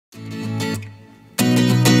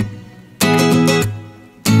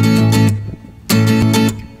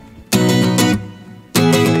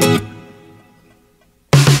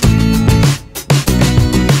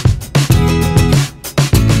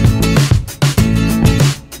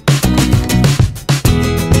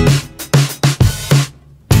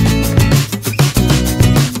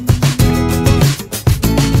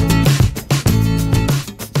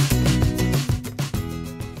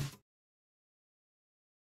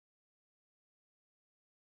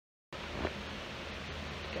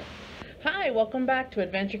Hi, welcome back to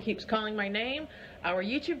Adventure Keeps Calling My Name, our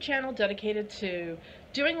YouTube channel dedicated to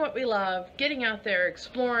doing what we love, getting out there,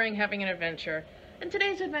 exploring, having an adventure. And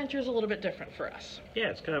today's adventure is a little bit different for us. Yeah,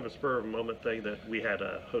 it's kind of a spur of the moment thing that we had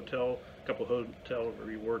a couple hotel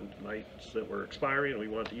reward nights that were expiring and we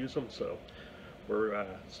wanted to use them, so we're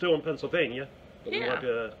still in Pennsylvania, but we want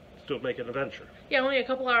to still make an adventure. Yeah, only a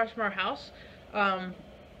couple hours from our house.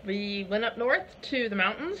 We went up north to the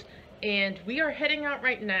mountains and we are heading out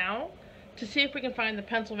right now to see if we can find the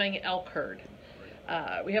Pennsylvania elk herd.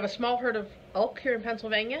 We have a small herd of elk here in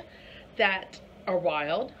Pennsylvania that are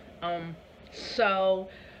wild. So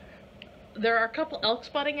there are a couple elk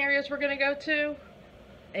spotting areas we're going to go to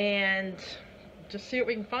and just see what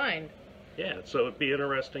we can find. Yeah, so it'd be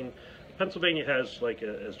interesting. Pennsylvania has, like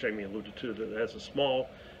as Jamie alluded to, it has a small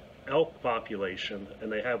elk population,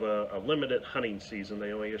 and they have a limited hunting season.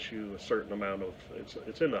 They only issue a certain amount of,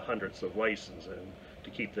 it's in the hundreds of licenses and to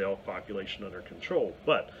keep the elk population under control,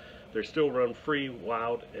 but they still run free,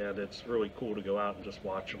 wild, and it's really cool to go out and just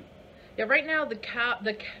watch them. Yeah, right now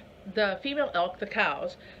the female elk, the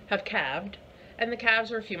cows, have calved, and the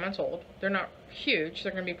calves are a few months old. They're not huge,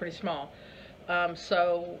 they're going to be pretty small.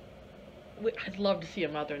 So I'd love to see a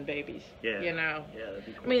mother and babies. Yeah. You know. Yeah, that'd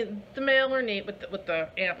be cool. I mean, the male are neat with the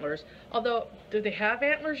antlers. Although, do they have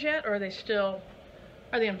antlers yet, or are they still?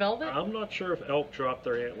 Are they in velvet? I'm not sure if elk drop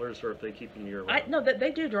their antlers or if they keep them year-round. No,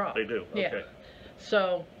 they do drop. They do. Okay. Yeah.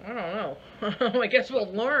 So I don't know. I guess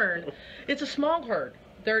we'll learn. It's a small herd.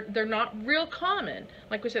 They're not real common.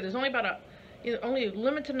 Like we said, there's only about only a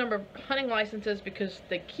limited number of hunting licenses because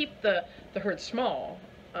they keep the herd small.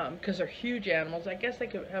 Because they're huge animals. I guess they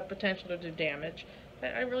could have potential to do damage.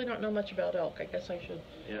 I really don't know much about elk. I guess I should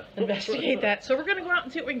investigate that. So we're going to go out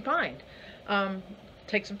and see what we can find.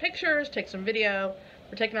 Take some pictures, take some video.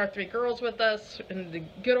 We're taking our 3 girls with us in the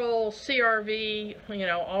good old CRV,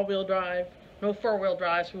 all-wheel drive. No 4-wheel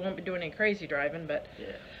drive, so we won't be doing any crazy driving, but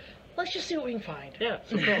let's just see what we can find. Yeah,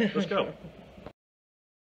 so let's go.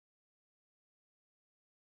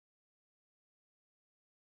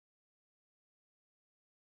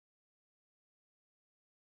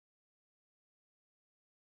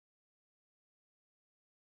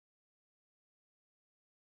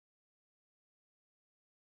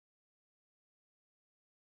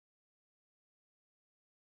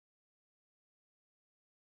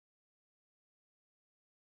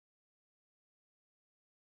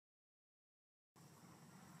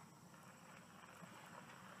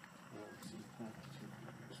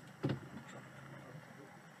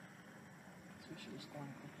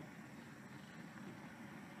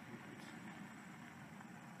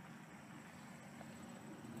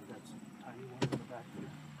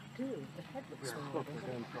 Dude, the head looks weird.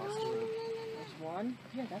 There's one.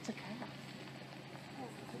 Yeah, that's a calf.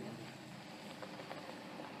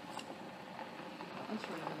 I'm sure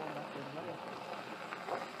you're going after another.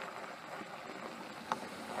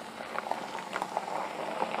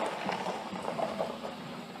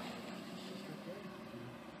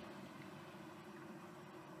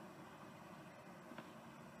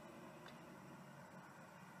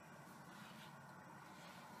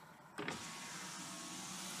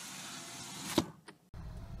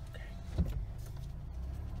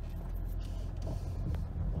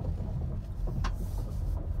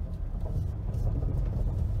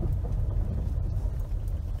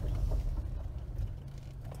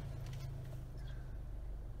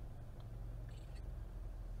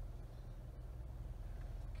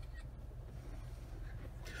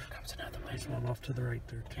 Comes another one. There's one off to the right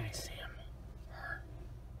there, too. Can I see him? Her.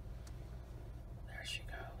 There she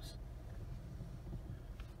goes.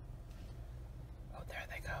 Oh, there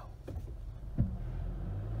they go.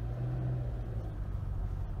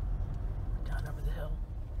 Down over the hill.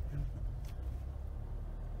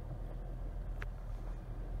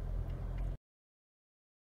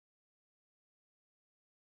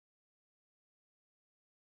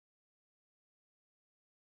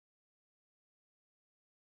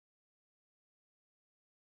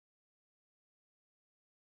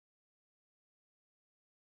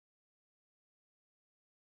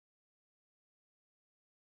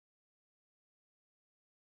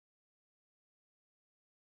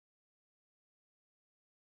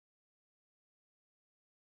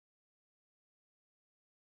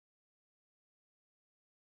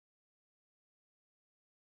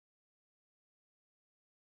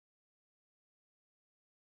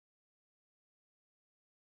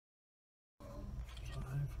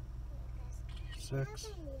 Six.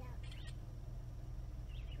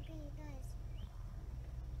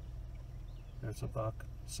 There's a buck.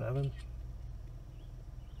 7.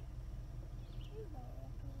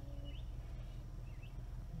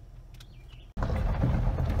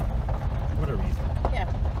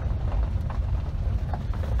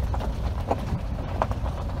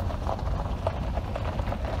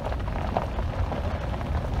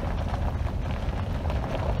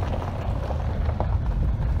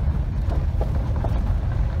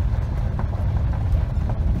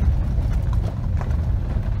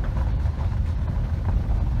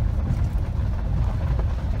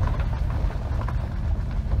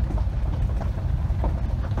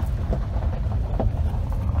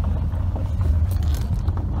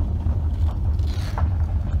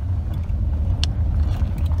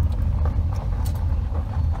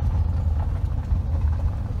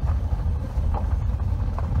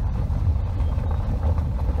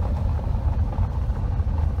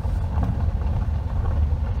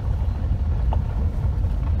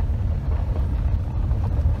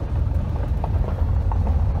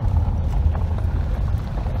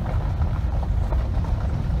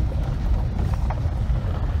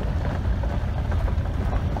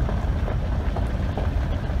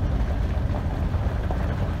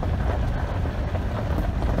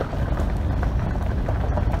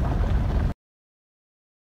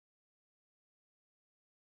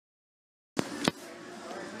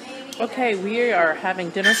 Okay, we are having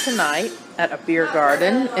dinner tonight at a beer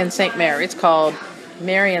garden in St. Mary. It's called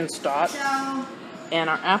Marienstadt. And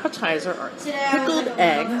our appetizer are pickled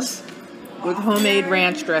eggs with homemade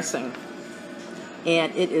ranch dressing.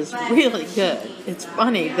 And it is really good. It's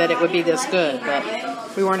funny that it would be this good,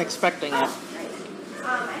 but we weren't expecting it.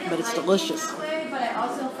 But it's delicious.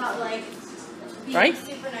 Right?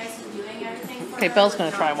 Okay, Belle's going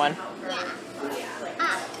to try one.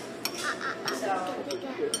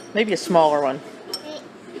 Maybe a smaller one.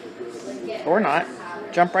 Or not.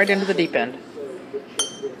 Jump right into the deep end.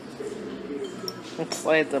 Let's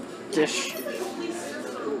slide the dish.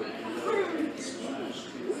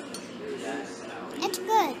 It's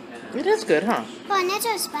good. It is good, huh? But not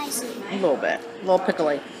so spicy. A little bit. A little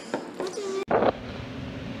pickly.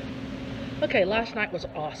 Okay, last night was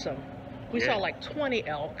awesome. We saw like 20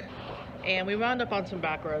 elk. And we wound up on some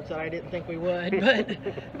back roads that I didn't think we would. But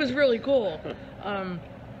it was really cool.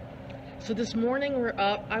 So this morning we're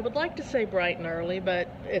up, I would like to say bright and early, but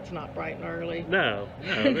it's not bright and early. No,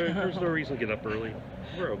 there's no reason to get up early.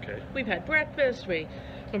 We're okay. We've had breakfast, we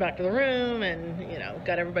went back to the room and, you know,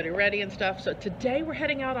 got everybody ready and stuff. So today we're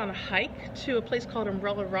heading out on a hike to a place called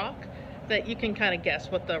Umbrella Rock that you can kind of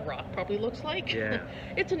guess what the rock probably looks like. Yeah.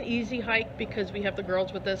 It's an easy hike because we have the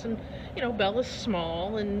girls with us and, you know, Bella's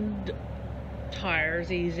small and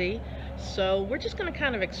Tyre's easy. So we're just going to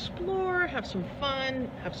kind of explore, have some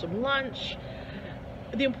fun, have some lunch.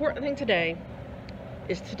 The important thing today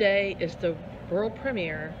is the world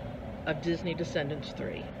premiere of Disney Descendants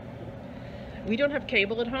 3. We don't have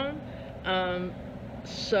cable at home,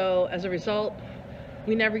 so as a result,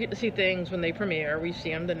 we never get to see things when they premiere. We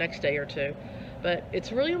see them the next day or two. But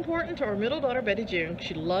it's really important to our middle daughter, Betty June.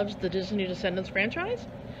 She loves the Disney Descendants franchise.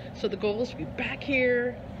 So the goal is to be back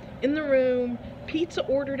here in the room, pizza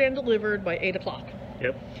ordered and delivered by 8 o'clock.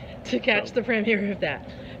 Yep. To catch the premiere of that.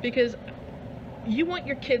 Because you want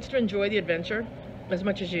your kids to enjoy the adventure as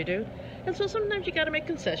much as you do. And so sometimes you got to make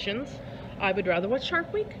concessions. I would rather watch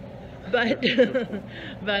Shark Week. But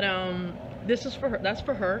this is for her. That's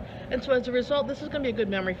for her. And so as a result, this is going to be a good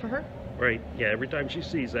memory for her. Right. Yeah, every time she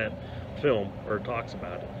sees that film or talks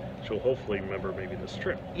about it, she'll hopefully remember maybe this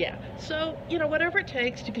trip. Yeah. So, you know, whatever it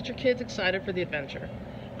takes to get your kids excited for the adventure.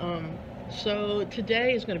 So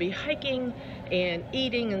today is going to be hiking and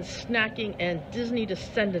eating and snacking and Disney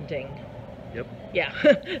descendanting. Yep. Yeah.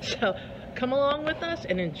 So come along with us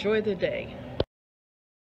and enjoy the day.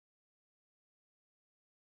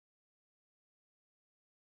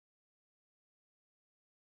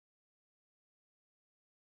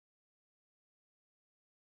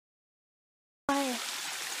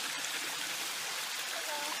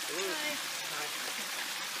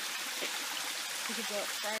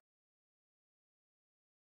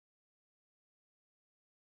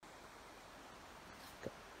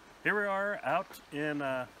 Here we are out in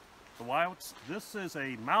the wilds. This is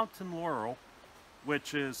a mountain laurel,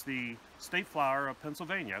 which is the state flower of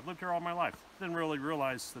Pennsylvania. I've lived here all my life. Didn't really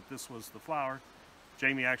realize that this was the flower.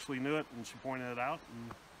 Jamie actually knew it and she pointed it out,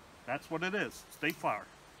 and that's what it is, state flower.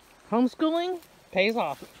 Homeschooling pays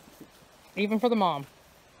off, even for the mom.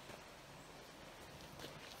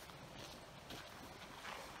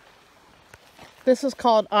 This is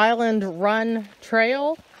called Island Run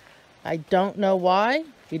Trail. I don't know why.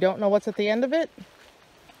 You don't know what's at the end of it,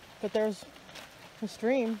 but there's a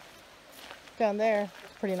stream down there.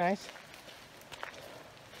 It's pretty nice.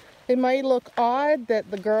 It might look odd that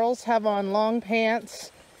the girls have on long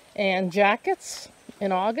pants and jackets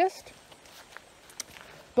in August,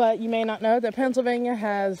 but you may not know that Pennsylvania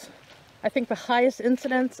has, I think, the highest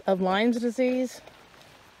incidence of Lyme's disease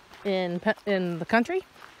in the country,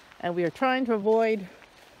 and we are trying to avoid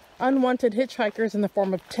unwanted hitchhikers in the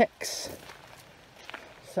form of ticks.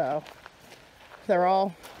 So they're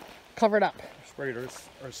all covered up. Sprayed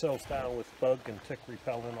ourselves down with bug and tick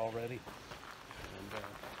repellent already,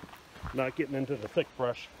 and not getting into the thick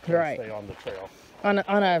brush. Right. Stay on the trail. On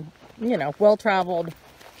a you know, well-traveled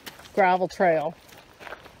gravel trail,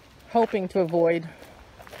 hoping to avoid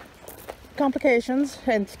complications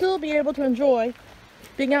and still be able to enjoy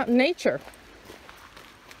being out in nature.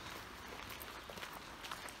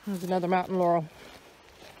 There's another mountain laurel.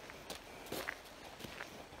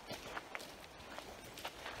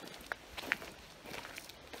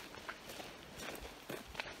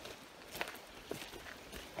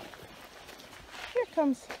 Here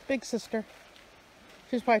comes Big Sister.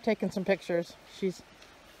 She's probably taking some pictures. She's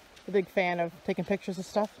a big fan of taking pictures of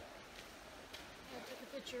stuff. I took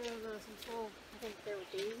a picture of some full, I think they were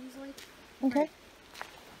daisies like. Okay.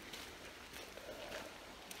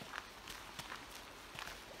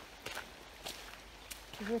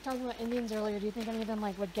 We were talking about Indians earlier. Do you think any of them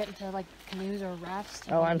like would get into like canoes or rafts?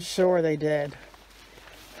 Oh, I'm sure they did.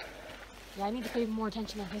 Yeah, I need to pay more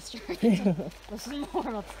attention to history. Listen more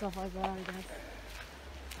about stuff like that, I guess.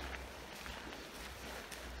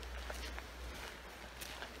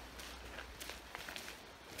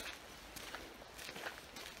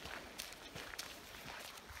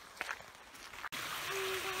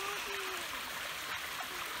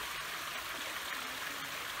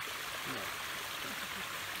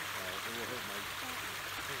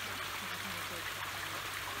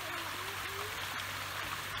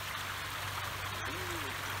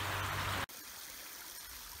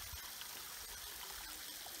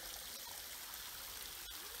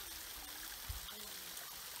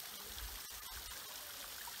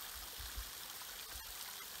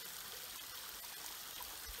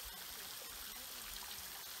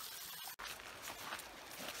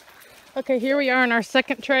 Okay, here we are on our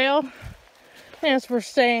second trail. As we're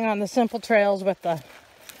staying on the simple trails with the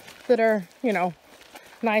that are, you know,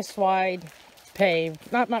 nice, wide,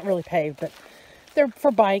 paved. Not really paved, but they're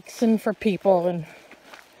for bikes and for people, and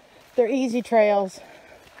they're easy trails.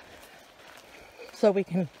 So we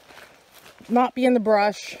can not be in the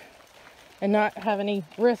brush and not have any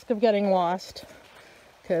risk of getting lost,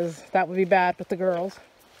 because that would be bad with the girls.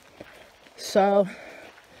 So,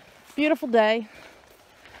 beautiful day.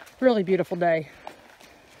 Really beautiful day.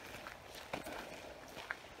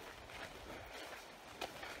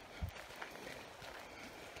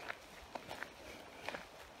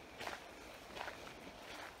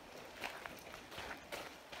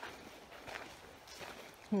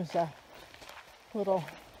 There's a little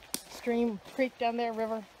stream, creek down there,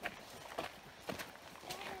 river.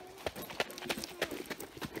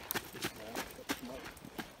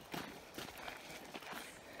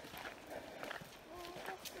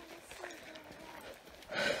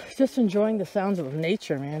 Just enjoying the sounds of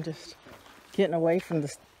nature, man. Just getting away from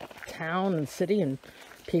this town and city and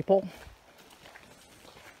people.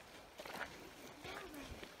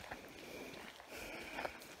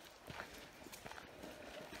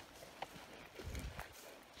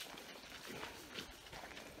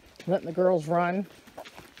 Letting the girls run.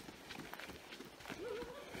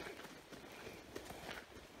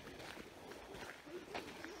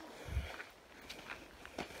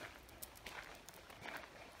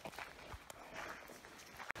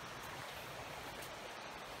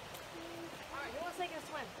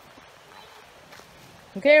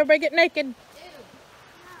 Okay, everybody get naked.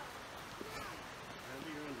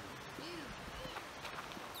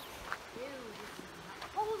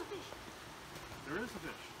 There is a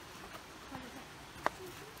fish.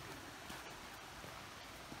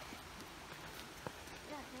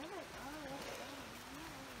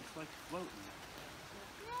 It's like floating.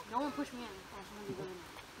 No one push me in.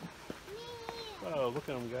 Oh, look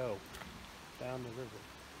at them go down the river.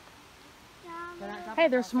 Hey,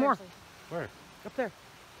 there's some more. Where? Up there.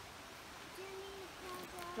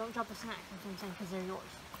 Don't drop the snacks, that's what I'm saying, because they're yours.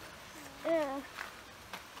 Yeah.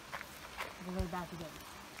 We'll go back again.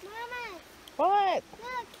 Mama, What?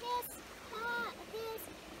 look, his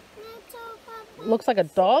little papa. Looks like a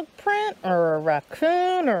dog print or a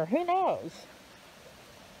raccoon or who knows.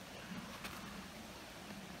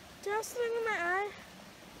 Just look in my eye.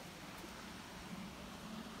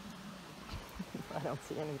 I don't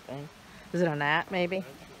see anything. Is it a gnat, maybe?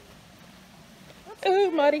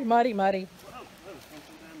 Ooh, muddy, muddy, muddy.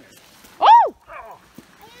 Oh! Are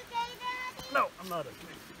you okay, Daddy? No, I'm not.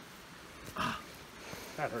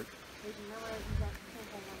 That hurt.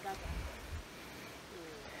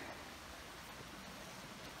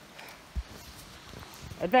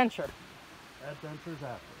 Adventure. Adventures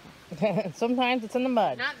after. Sometimes it's in the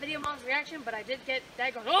mud. Not video mom's reaction, but I did get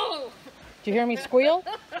Dad going, oh! Did you hear me squeal?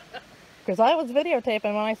 Because I was videotaping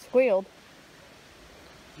when I squealed.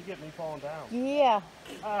 Did you get me falling down? Yeah.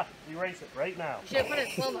 Ah, erase it right now. You should have put it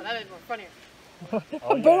in slow-mo, that would be more funnier.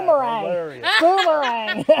 Oh, yeah, Boomerang. hilarious.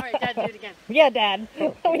 Boomerang. Alright, Dad, do it again. Yeah, Dad.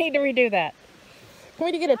 We need to redo that. Can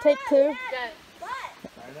we get a take two? Dad.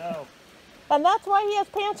 I know. And that's why he has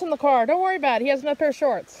pants in the car. Don't worry about it. He has another pair of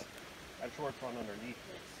shorts. I have shorts on underneath.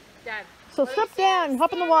 Dad. So slip down and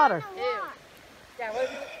hop in the water. Ew. Dad,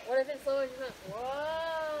 what if it's slow and you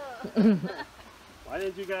whoa? Why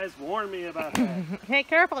didn't you guys warn me about that? Hey,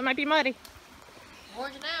 careful. It might be muddy.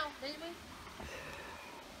 Warned you now, didn't we?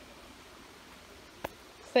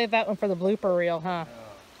 Save that one for the blooper reel, huh?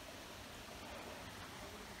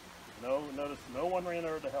 No, notice no one ran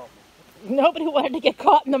over to help me, Nobody wanted to get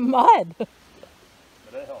caught in the mud. but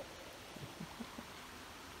it helped.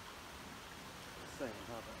 Same,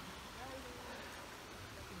 huh?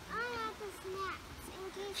 I have the snacks in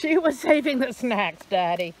case She was saving the snacks,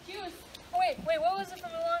 Daddy. She was. Oh, wait, what was it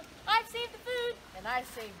from Milan? I saved the food, and I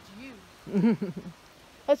saved you.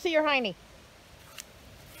 Let's see your hiney.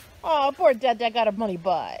 Oh, poor Dad got a money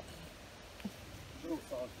butt.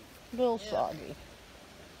 Little soggy.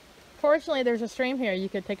 Fortunately, there's a stream here. You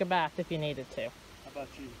could take a bath if you needed to. How about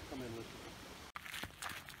you come in with me?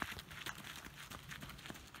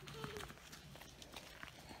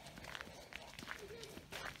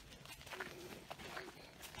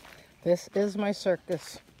 This is my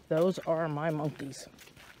circus. Those are my monkeys.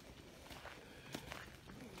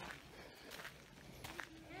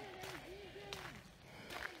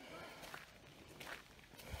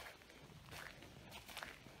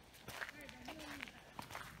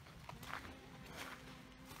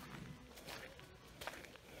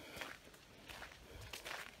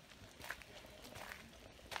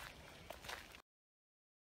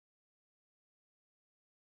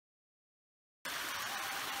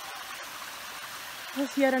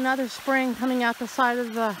 There's yet another spring coming out the side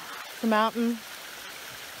of the mountain.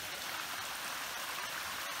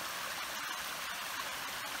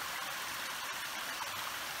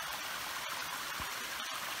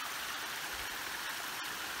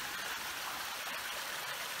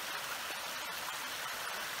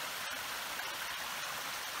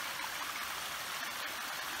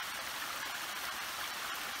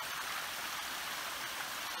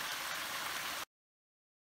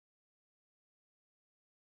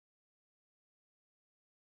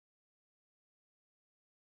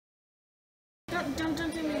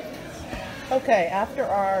 Don't do me. Okay, after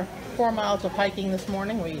our 4 miles of hiking this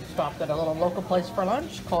morning, we stopped at a little local place for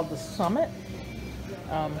lunch called The Summit.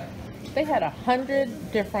 They had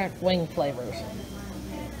 100 different wing flavors.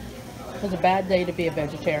 It was a bad day to be a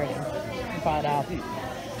vegetarian, but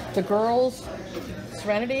the girls,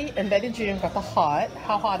 Serenity and Betty June, got the hot.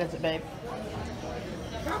 How hot is it, babe?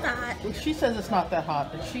 Not that. She says it's not that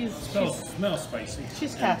hot, but Smells spicy.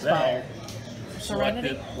 she's cast iron.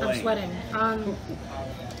 Serenity? I'm sweating.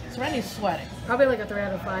 Serenity's sweating. Probably like a 3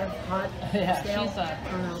 out of 5 hot Yeah, scale. she's I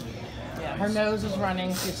don't know. yeah, her nose is running,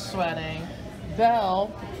 she's sweating.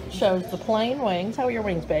 Belle chose the plain wings. How are your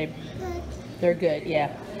wings, babe? Good. They're good,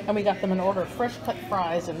 yeah. And we got them in order of fresh cut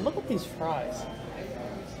fries, and look at these fries.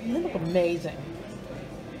 They look amazing.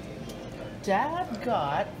 Dad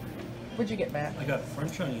got, what'd you get, Matt? I got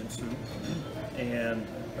French onion soup and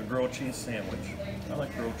a grilled cheese sandwich. I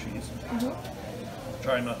like grilled cheese.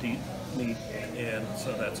 Try not to eat meat, and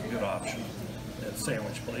so that's a good option at a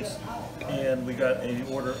sandwich place. And we got an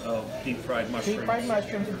order of deep fried mushrooms. Deep fried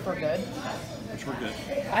mushrooms, which were good. Which were good.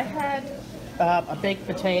 I had a baked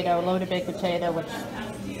potato, loaded baked potato, which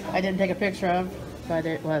I didn't take a picture of, but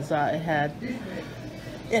it was it had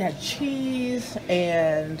cheese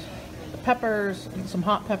and peppers, some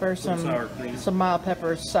hot peppers, Sour cream. some mild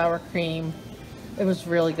peppers, sour cream. It was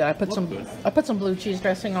really good. I put some blue cheese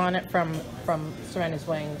dressing on it from Serenity's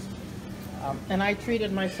Wings, and I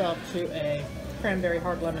treated myself to a cranberry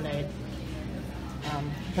hard lemonade.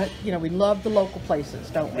 But you know, we love the local places,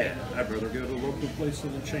 don't we? Yeah, I'd rather go to a local place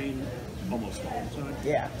than a chain almost all the time.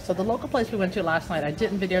 Yeah. So the local place we went to last night, I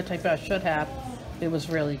didn't videotape, but I should have. It was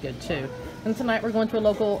really good too. And tonight we're going to a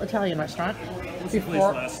local Italian restaurant. What's the place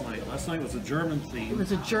last night? Last night was a German theme. It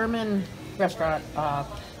was a German restaurant.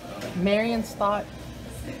 Marion's thought.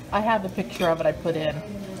 I have a picture of it I put in.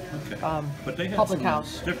 Okay. But they had Public some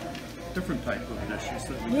House. different type of dishes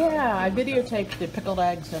that we Yeah, I videotaped the pickled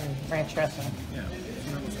eggs and ranch dressing. Yeah,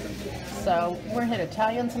 so that was good. So we're gonna hit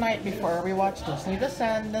Italian tonight before we watch Disney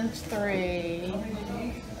Descendants 3.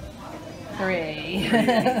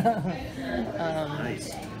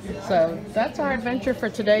 Nice. So that's our adventure for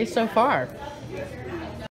today so far.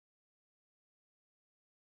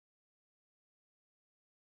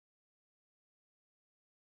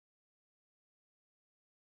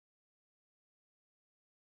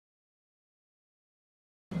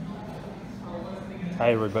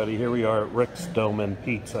 Hi everybody, here we are at Rick's Dome and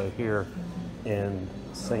Pizza here in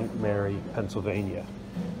St. Mary, Pennsylvania.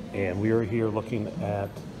 And we are here looking at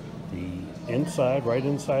the inside, right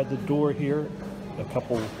inside the door here, a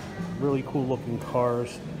couple really cool looking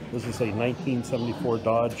cars. This is a 1974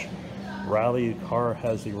 Dodge Rally. The car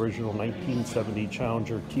has the original 1970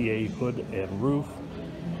 Challenger TA hood and roof.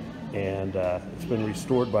 And it's been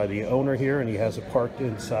restored by the owner here, and he has it parked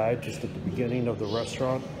inside just at the beginning of the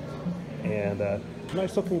restaurant. And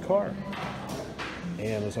nice looking car.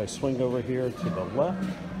 And as I swing over here to the left,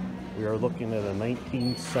 we are looking at a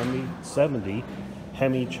 1970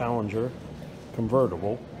 Hemi Challenger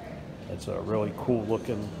convertible. It's a really cool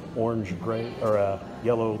looking orange gray or a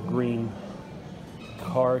yellow green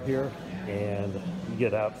car here, and you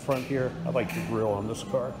get out front here. I like the grill on this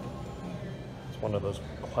car. It's one of those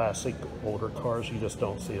classic older cars. You just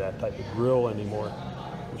don't see that type of grill anymore.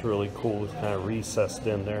 It's really cool. It's kind of recessed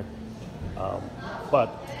in there. But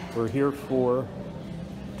we're here for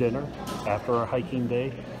dinner after our hiking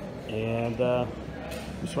day, and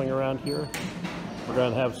we swing around here. We're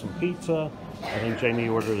going to have some pizza. I think Jamie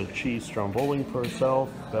ordered a cheese stromboli for herself.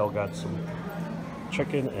 Belle got some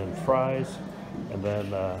chicken and fries, and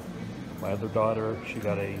then my other daughter, she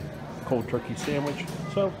got a cold turkey sandwich.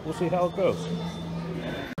 So we'll see how it goes.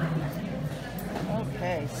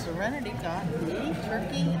 Okay, Serenity got the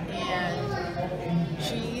turkey and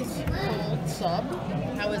cheese cold sub.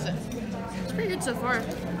 How is it? It's pretty good so far.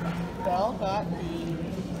 Belle got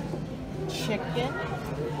the chicken,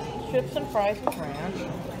 chips and fries with ranch.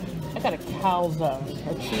 I got a calzone,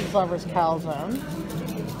 a cheese lover's calzone.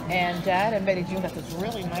 And Dad and Betty June got this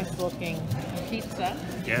really nice looking pizza.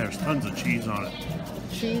 Yeah, there's tons of cheese on it.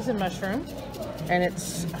 Cheese and mushroom. And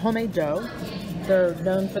it's homemade dough. They're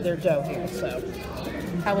known for their dough here, so.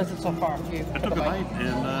 How is it so far? I took a bite,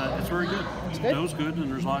 and it's very good. It's The good? dough's good,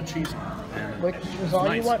 and there's a lot of cheese on it. And Which is all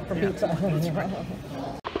you nice. want for Yeah, pizza. that's right.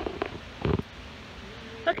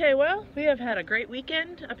 Okay, well, we have had a great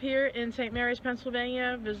weekend up here in St. Mary's,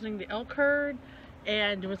 Pennsylvania, visiting the elk herd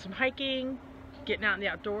and doing some hiking, getting out in the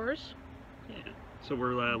outdoors. Yeah. So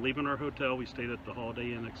we're leaving our hotel. We stayed at the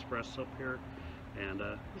Holiday Inn Express up here, and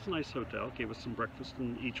it's a nice hotel. Gave us some breakfast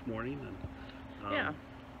each morning, and Yeah.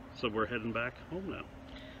 So we're heading back home now.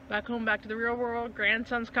 Back home, back to the real world.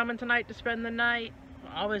 Grandson's coming tonight to spend the night.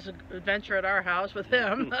 Always an adventure at our house with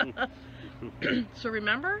him. So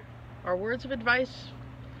remember, our words of advice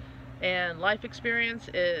and life experience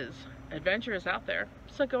is adventure is out there.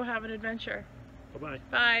 So go have an adventure. Bye-bye.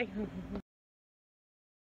 Bye.